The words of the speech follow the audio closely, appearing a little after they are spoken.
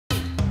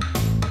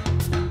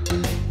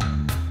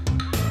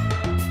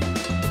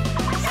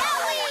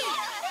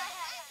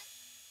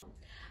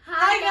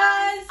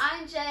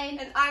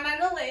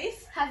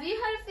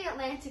you heard of the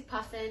Atlantic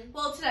Puffin?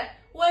 Well, today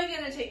we're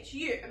going to teach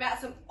you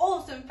about some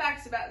awesome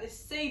facts about this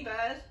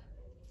seabird.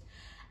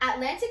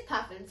 Atlantic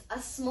puffins are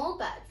small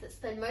birds that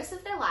spend most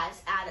of their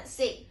lives out at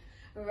sea,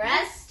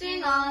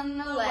 resting on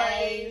the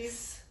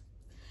waves.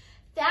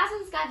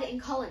 Thousands gather in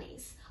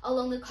colonies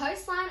along the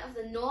coastline of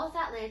the North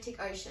Atlantic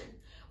Ocean,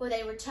 where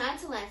they return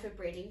to land for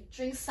breeding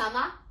during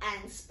summer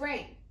and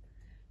spring.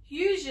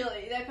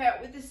 Usually they pair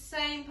up with the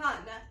same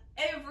partner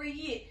every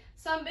year,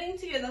 some being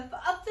together for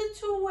up to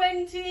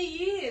 20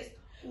 years.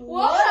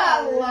 What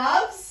a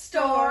love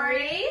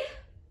story!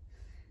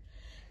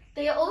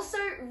 They are also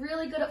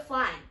really good at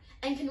flying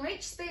and can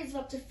reach speeds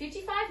of up to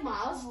 55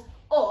 miles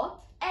or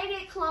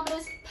 88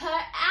 kilometers per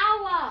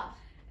hour.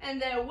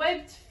 And their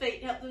webbed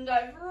feet help them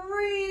dive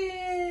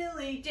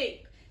really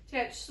deep to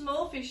catch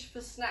small fish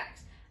for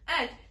snacks.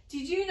 And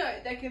did you know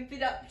they can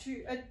fit up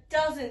to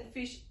 12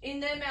 fish in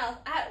their mouth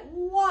at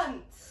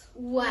once?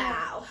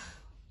 Wow.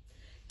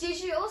 Did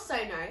you also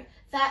know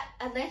that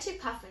Atlantic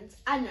puffins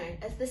are known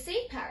as the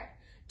sea parrot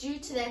due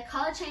to their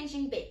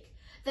colour-changing beak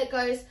that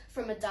goes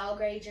from a dull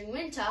grey during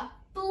winter,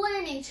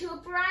 blooming to a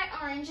bright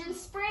orange in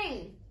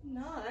spring?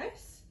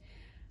 Nice.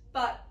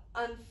 But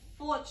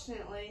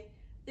unfortunately,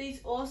 these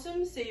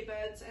awesome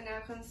seabirds are now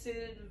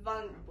considered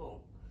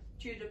vulnerable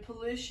due to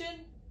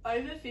pollution,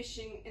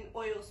 overfishing and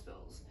oil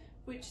spills,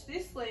 which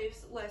this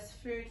leaves less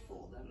food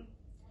for them.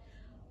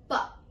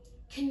 But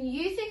can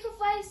you think of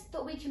ways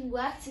that we can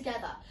work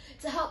together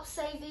to help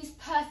save these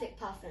perfect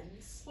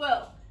puffins?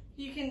 Well,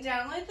 you can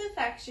download the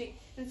fact sheet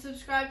and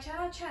subscribe to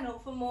our channel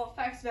for more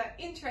facts about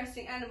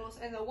interesting animals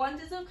and the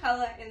wonders of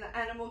colour in the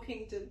animal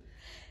kingdom.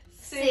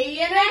 See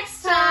you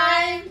next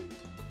time!